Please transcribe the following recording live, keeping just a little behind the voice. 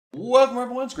Welcome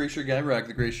everyone, it's Gray Shirt again. Rock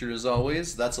the gray shirt as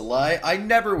always. That's a lie. I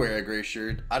never wear a gray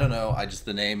shirt. I don't know.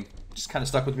 The name just kind of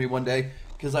stuck with me one day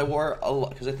because I wore a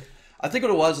lot. I think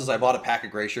what it was is I bought a pack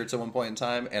of gray shirts at one point in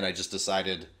time, and I just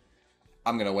decided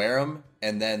I'm gonna wear them.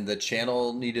 And then the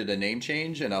channel needed a name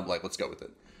change, and I'm like, let's go with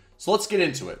it. So let's get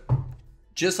into it.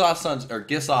 Gishath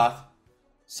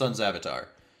Sun's Avatar,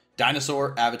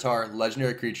 Dinosaur Avatar,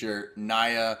 Legendary Creature,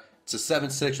 Naya. It's a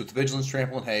 7/6 with Vigilance,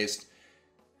 Trample, and Haste.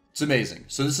 It's amazing.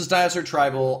 So this is Dinosaur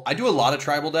Tribal. I do a lot of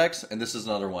Tribal decks, and this is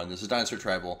another one. This is Dinosaur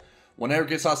Tribal. Whenever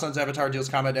Gishath Sun's Avatar deals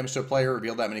combat damage to a player,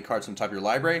 reveal that many cards from the top of your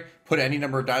library. Put any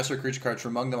number of Dinosaur creature cards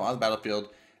from among them on the battlefield,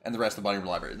 and the rest of the bottom of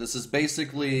your library. This is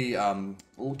basically kind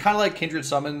of like Kindred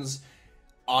Summons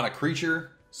on a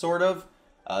creature, sort of.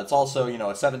 It's also,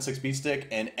 a 7/6 beat stick,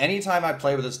 and anytime I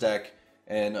play with this deck,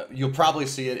 and you'll probably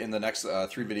see it in the next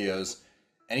 3 videos,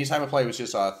 anytime I play with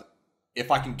Gishath,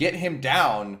 if I can get him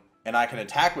down and I can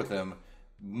attack with him,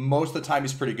 most of the time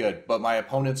he's pretty good. But my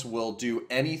opponents will do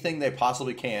anything they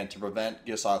possibly can to prevent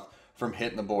Gishath from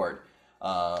hitting the board.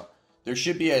 There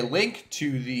should be a link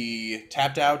to the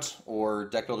tapped out or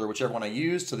deck builder, whichever one I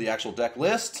use, to the actual deck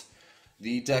list.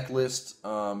 The deck list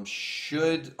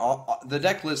the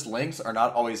deck list links are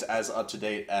not always as up to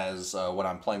date as when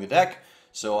I'm playing the deck.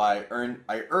 So I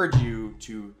urge you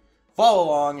to follow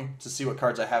along to see what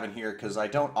cards I have in here, because I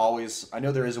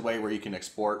know there is a way where you can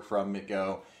export from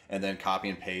MidGo and then copy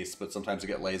and paste, but sometimes I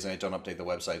get lazy and I don't update the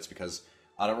websites because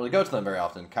I don't really go to them very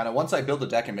often. Kind of once I build the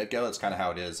deck in MidGo, that's kind of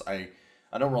how it is. I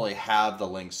don't really have the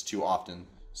links too often,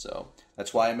 so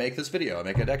that's why I make this video. I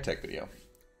make a deck tech video.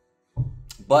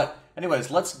 But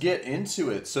anyways, let's get into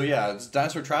it. So yeah, it's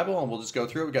Dinosaur Tribal, and we'll just go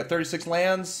through it. We got 36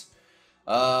 lands.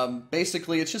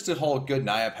 Basically, it's just a whole good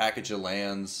Naya package of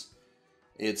lands.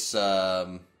 It's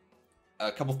a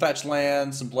couple fetch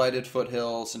lands, some Blighted,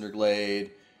 Foothill, Cinderglade,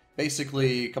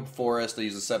 basically a couple forests. They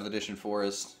use a 7th edition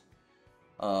forest.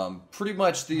 Pretty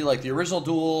much the original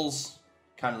duels.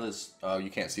 Kind of this. Oh, you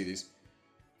can't see these.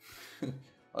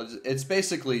 It's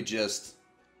basically just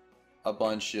a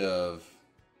bunch of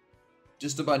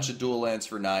dual lands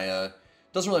for Naya.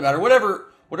 Doesn't really matter.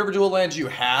 Whatever dual lands you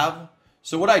have.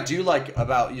 So what I do like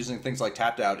about using things like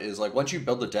tapped out is once you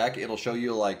build the deck, it'll show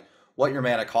you what your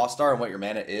mana costs are and what your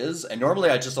mana is. And normally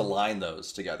I just align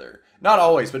those together. Not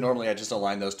always, but normally I just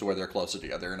align those to where they're closer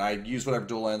together. And I use whatever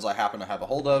dual lands I happen to have a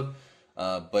hold of.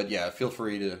 But yeah, feel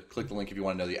free to click the link if you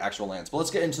want to know the actual lands. But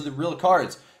let's get into the real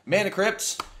cards. Mana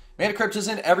Crypt. Mana Crypt is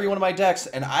in every one of my decks.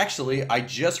 And actually, I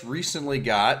just recently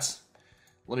got...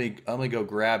 I'm gonna go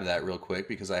grab that real quick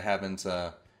because I haven't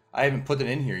put it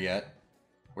in here yet.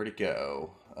 Where'd it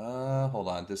go? Hold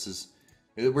on.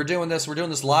 We're doing this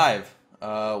live.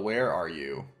 Where are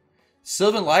you?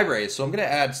 Sylvan Library. So I'm going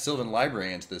to add Sylvan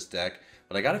Library into this deck,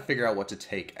 but I got to figure out what to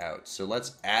take out. So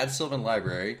let's add Sylvan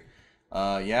Library.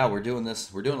 Yeah, we're doing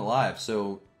it live.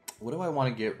 So what do I want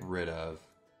to get rid of?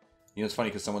 It's funny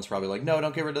because someone's probably like, no,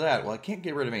 don't get rid of that. Well, I can't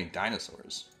get rid of any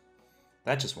dinosaurs.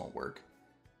 That just won't work.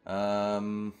 It's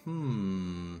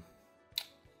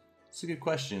a good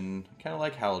question. I kind of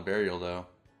like Hallowed Burial, though.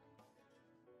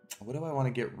 What do I want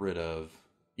to get rid of?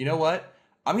 You know what?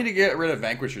 I'm going to get rid of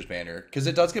Vanquisher's Banner, because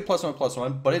it does get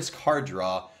 +1/+1, but it's card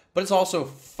draw, but it's also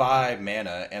 5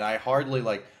 mana, and I hardly,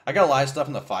 I got a lot of stuff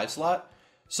in the 5 slot,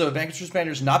 so Vanquisher's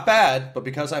Banner is not bad, but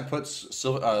because I put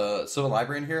Sylvan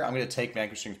Library in here, I'm going to take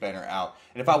Vanquisher's Banner out.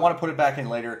 And if I want to put it back in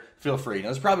later, feel free. Now,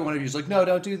 there's probably one of you who's like, no,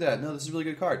 don't do that. No, this is a really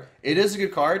good card. It is a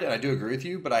good card, and I do agree with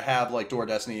you, but I have, Door of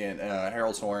Destiny and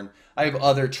Herald's Horn. I have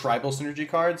other tribal synergy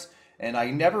cards, and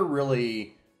I never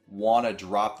really want to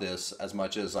drop this as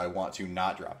much as I want to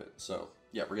not drop it. So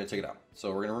yeah, we're gonna take it out.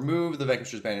 So we're gonna remove the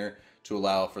Vanquisher's Banner to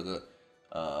allow for the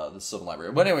Sylvan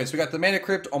Library. But anyways, we got the Mana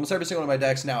Crypt. Almost every single one of my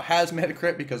decks now has Mana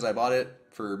Crypt because I bought it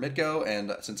for MidGo,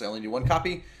 and since I only need 1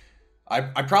 copy,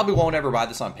 I probably won't ever buy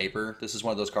this on paper. This is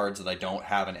one of those cards that I don't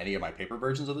have in any of my paper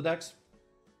versions of the decks.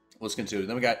 Let's get into it.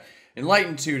 Then we got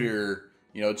Enlightened Tutor.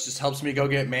 It just helps me go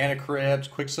get Mana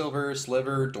Crypt, Quicksilver,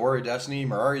 Sliver, Door of Destiny,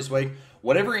 Mirari's Wake.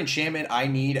 Whatever enchantment I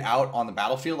need out on the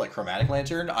battlefield, like Chromatic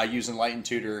Lantern, I use Enlightened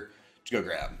Tutor to go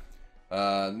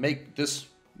grab. Make this,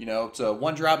 it's a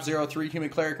 1-drop, 0/3 Human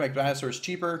Cleric, make dinosaurs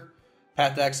cheaper.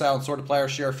 Path to Exile and Sword of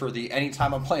Plowshare for the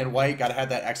anytime I'm playing white, gotta have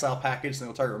that Exile package,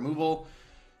 single target removal.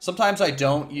 Sometimes I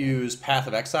don't use Path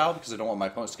of Exile because I don't want my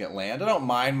opponents to get land. I don't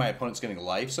mind my opponents getting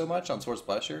life so much on Swords of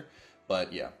Plowshare,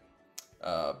 but yeah.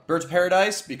 Birds of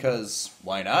Paradise, because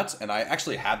why not? And I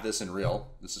actually have this in real.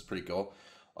 This is pretty cool.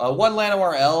 1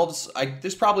 Llanowar Elves.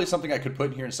 There's probably something I could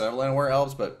put in here instead of Llanowar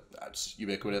Elves, but it's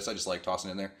ubiquitous. I just like tossing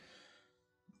it in there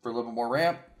for a little bit more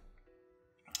ramp.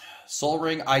 Soul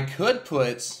Ring. I could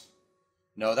put...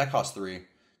 No, that costs 3.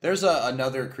 There's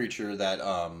another creature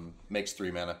that makes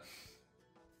 3 mana.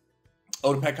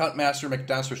 Odin Huntmaster, make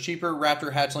dinosaurs cheaper.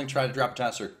 Raptor Hatchling, try to drop a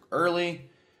dinosaur early.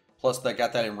 Plus, that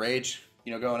got that enrage,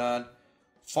 going on.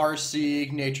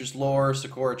 Farseek, Nature's Lore,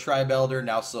 Sakura Tribe Elder,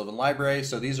 now Sylvan Library.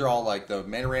 So these are all like the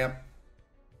mana ramp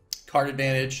card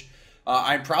advantage.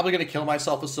 I'm probably going to kill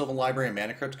myself with Sylvan Library and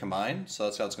Mana Crypt combined, so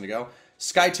that's how it's going to go.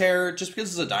 Sky Terror, just because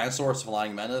it's a dinosaur, it's a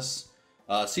flying menace.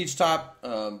 Siege Top,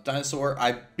 dinosaur.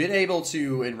 I've been able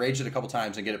to enrage it a couple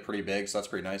times and get it pretty big, so that's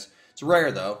pretty nice. It's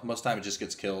rare though. Most of the time it just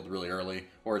gets killed really early,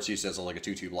 or it's used as like a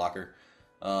 2/2 blocker.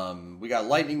 We got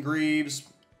Lightning Greaves.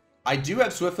 I do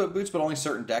have Swiftfoot Boots, but only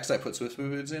certain decks I put Swiftfoot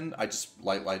Boots in. I just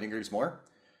like Lightning Greaves more.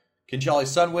 Kinjali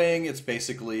Sunwing, it's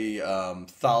basically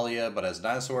Thalia, but as a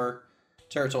dinosaur.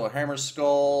 Territorial Hammer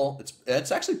Skull,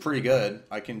 it's actually pretty good.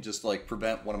 I can just like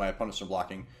prevent one of my opponents from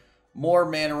blocking. More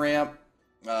Mana Ramp,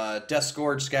 Death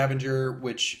Scourge Scavenger,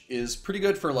 which is pretty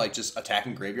good for like just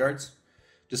attacking graveyards.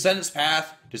 Descendant's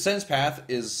Path. Descendant's Path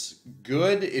is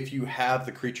good if you have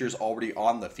the creatures already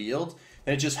on the field,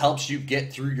 and it just helps you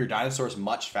get through your dinosaurs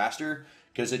much faster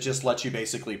because it just lets you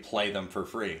basically play them for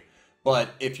free. But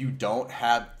if you don't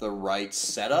have the right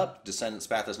setup, Descendant's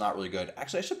Path is not really good.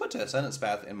 Actually, I should put Descendant's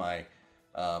Path in my...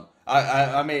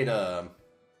 I made a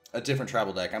different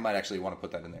travel deck. I might actually want to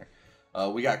put that in there.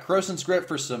 We got Crosson's Grip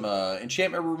for some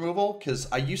enchantment removal, because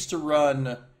I used to run...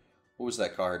 What was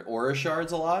that card? Aura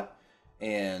Shards a lot.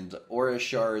 And Aura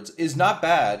Shards is not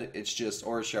bad. It's just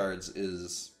Aura Shards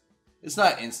is... It's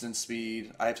not instant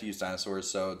speed. I have to use dinosaurs,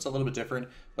 so it's a little bit different.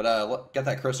 But got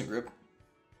that Crossing Grip.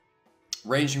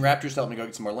 Ranging Raptors to help me go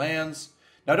get some more lands.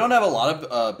 Now, I don't have a lot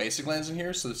of basic lands in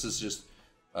here, so this is just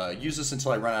use this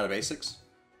until I run out of basics.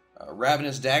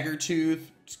 Ravenous Daggertooth,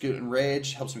 it's good in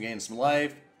Rage, helps me gain some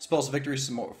life. Spells of Victory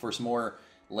for some more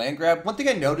land grab. One thing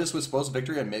I noticed with Spells of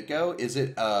Victory on Midgo is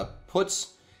it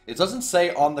puts... It doesn't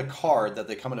say on the card that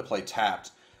they come into play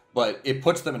tapped, but it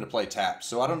puts them into play tapped.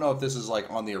 So I don't know if this is like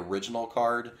on the original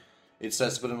card. It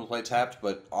says to put them into play tapped,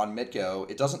 but on Midgo,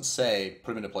 it doesn't say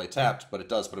put them into play tapped, but it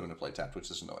does put them into play tapped,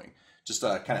 which is annoying. Just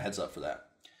kind of heads up for that.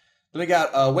 Then we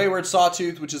got Wayward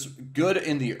Sawtooth, which is good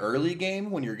in the early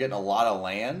game when you're getting a lot of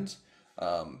land,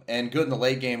 and good in the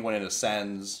late game when it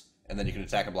ascends, and then you can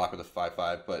attack and block with a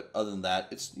 5/5. But other than that,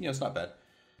 it's it's not bad.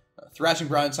 Thrashing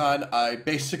Bronton, I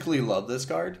basically love this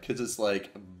card because it's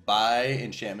like buy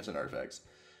enchantments and artifacts.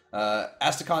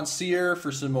 Astakon Seer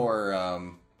for some more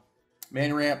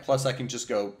mana ramp, plus I can just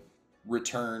go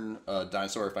return a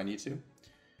dinosaur if I need to.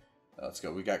 Let's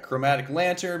go. We got Chromatic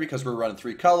Lantern because we're running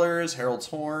 3 colors. Herald's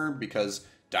Horn because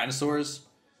dinosaurs.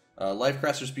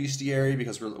 Lifecrafters Bestiary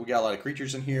because we got a lot of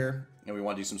creatures in here and we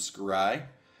want to do some scry.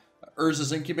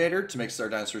 Urza's Incubator to make our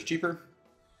dinosaurs cheaper.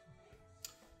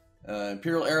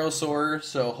 Imperial Aerosaur,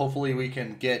 so hopefully we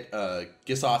can get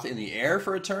Gishath in the air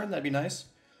for a turn. That'd be nice.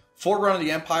 Forerunner of the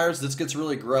Empires. This gets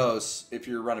really gross if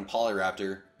you're running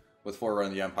Polyraptor with Forerunner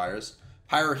of the Empires.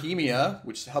 Pyrohemia,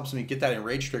 which helps me get that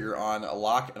enrage trigger on a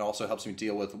lock and also helps me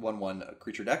deal with 1/1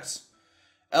 creature decks.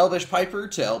 Elvish Piper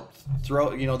to help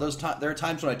throw, there are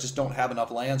times when I just don't have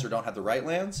enough lands or don't have the right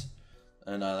lands,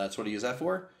 and that's what I use that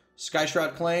for.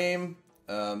 Skyshroud Claim,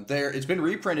 it's been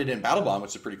reprinted in Battle Bond,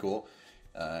 which is pretty cool,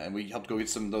 and we helped go get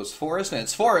some of those forests, and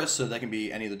it's forest, so that can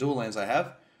be any of the dual lands I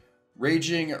have.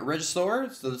 Raging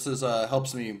Regisaur, so this is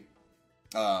helps me.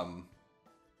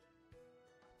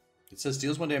 It says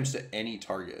deals 1 damage to any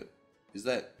target. Is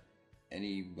that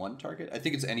any one target? I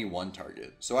think it's any one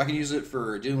target. So I can use it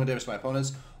for dealing 1 damage to my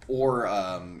opponents or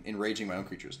enraging my own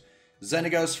creatures.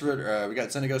 Xenagos for we got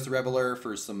Xenagos the Reveler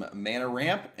for some mana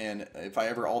ramp, and if I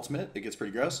ever ultimate, it gets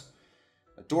pretty gross.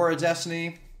 Dora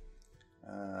Destiny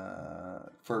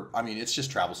it's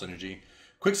just travel synergy.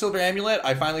 Quicksilver Amulet,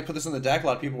 I finally put this in the deck. A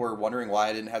lot of people were wondering why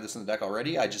I didn't have this in the deck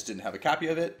already. I just didn't have a copy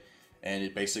of it. And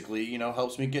it basically,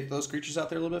 helps me get those creatures out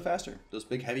there a little bit faster. Those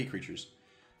big, heavy creatures.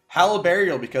 Hallowed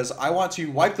Burial, because I want to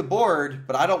wipe the board,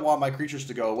 but I don't want my creatures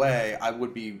to go away. I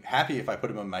would be happy if I put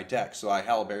them in my deck. So I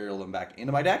Hallowed Burial them back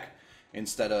into my deck.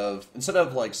 Instead of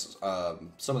like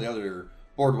some of the other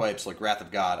board wipes, like Wrath of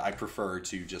God, I prefer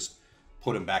to just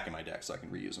put them back in my deck so I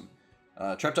can reuse them.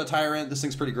 Trapjaw Tyrant, this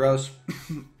thing's pretty gross.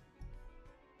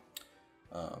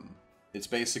 It's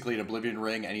basically an Oblivion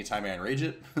Ring anytime I enrage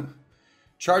it.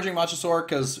 Charging Machosaur,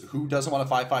 because who doesn't want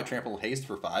a 5/5 trample haste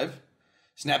for 5?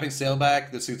 Snapping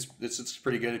Sailback, this is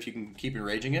pretty good if you can keep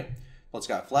enraging it. Plus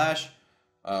got Flash.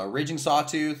 Raging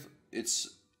Sawtooth,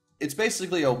 it's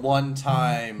basically a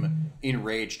one-time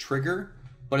enrage trigger,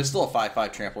 but it's still a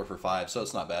 5/5 trampler for 5, so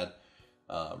it's not bad.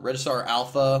 Regisaur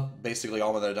Alpha, basically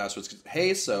all of their dinosaurs get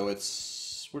haste, so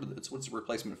what's the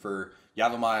replacement for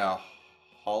Yavimaya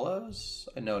Hollows?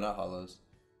 No, not Hollows.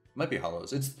 Might be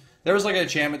hollows. There was like an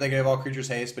enchantment that gave all creatures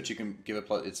haste, but you can give it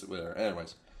plus. It's whatever.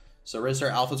 Anyways, so Red Star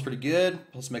Alpha's pretty good.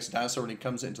 Plus makes a dinosaur when he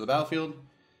comes into the battlefield.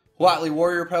 Watley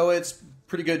Warrior Poet's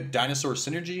pretty good dinosaur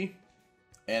synergy,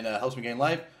 and helps me gain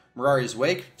life. Mirari's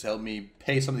Wake to help me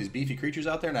pay some of these beefy creatures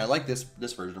out there, and I like this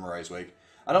version of Mirari's Wake.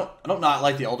 I don't not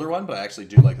like the older one, but I actually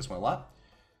do like this one a lot.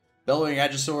 Bellowing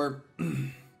Agisaur,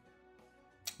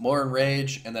 more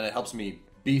Enrage, and then it helps me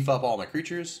beef up all my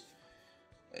creatures.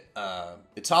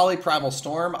 Itali Primal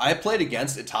Storm. I played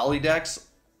against Itali decks.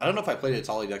 I don't know if I played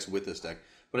Itali decks with this deck,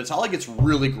 but Itali gets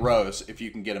really gross if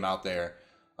you can get him out there.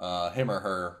 Him or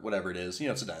her, whatever it is. You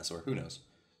know, it's a dinosaur. Who knows?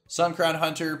 Suncrown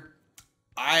Hunter.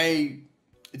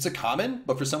 It's a common,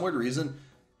 but for some weird reason,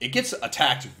 it gets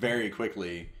attacked very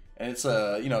quickly. And it's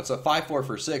a 5/4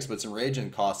 for 6, but its enrage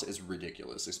and cost is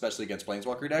ridiculous, especially against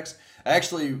Planeswalker decks. I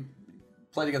actually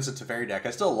played against a Teferi deck.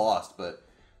 I still lost, but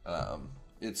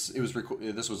this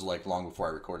was like long before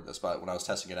I recorded this. But when I was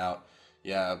testing it out,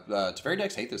 yeah, Teferi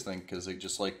decks hate this thing because they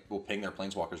just like will ping their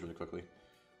Planeswalkers really quickly.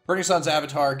 Burning Sun's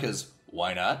Avatar because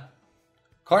why not?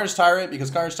 Carnage Tyrant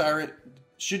because Carnage Tyrant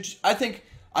I think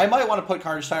I might want to put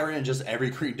Carnage Tyrant in just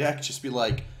every green deck. Just be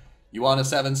like, you want a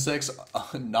 7/6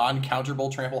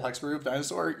 non-counterable trample hexproof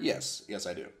dinosaur? Yes,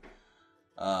 I do.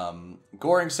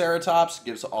 Goring Ceratops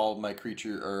gives all my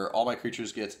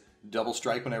creatures get double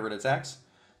strike whenever it attacks.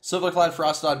 Silverclad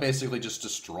Frostod basically just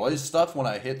destroys stuff when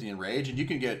I hit the enrage, and you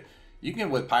can get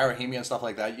with Pyrohemia and stuff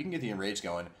like that, you can get the enrage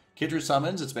going. Kidra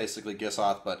Summons, it's basically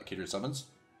Gishath, but Kidra Summons.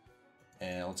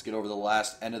 And let's get over the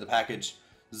last end of the package.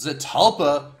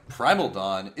 Zetalpa Primal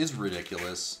Dawn is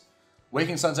ridiculous.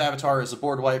 Waking Sun's Avatar is a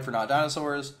board wipe for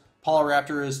non-dinosaurs.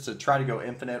 Polyraptor is to try to go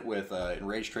infinite with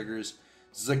enrage triggers.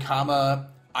 Zakama,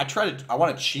 I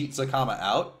want to cheat Zakama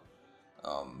out.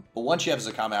 But once you have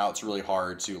Zakama out, it's really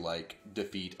hard to like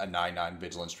defeat a 9/9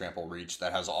 Vigilance Trample Reach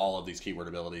that has all of these keyword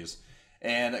abilities.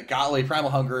 And Gotley Primal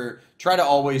Hunger, try to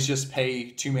always just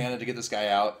pay 2 mana to get this guy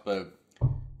out. But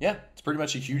yeah, it's pretty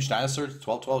much a huge dinosaur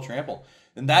 12/12 trample.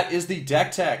 And that is the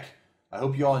deck tech. I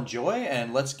hope you all enjoy,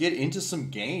 and let's get into some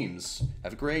games.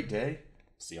 Have a great day.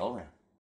 See y'all around.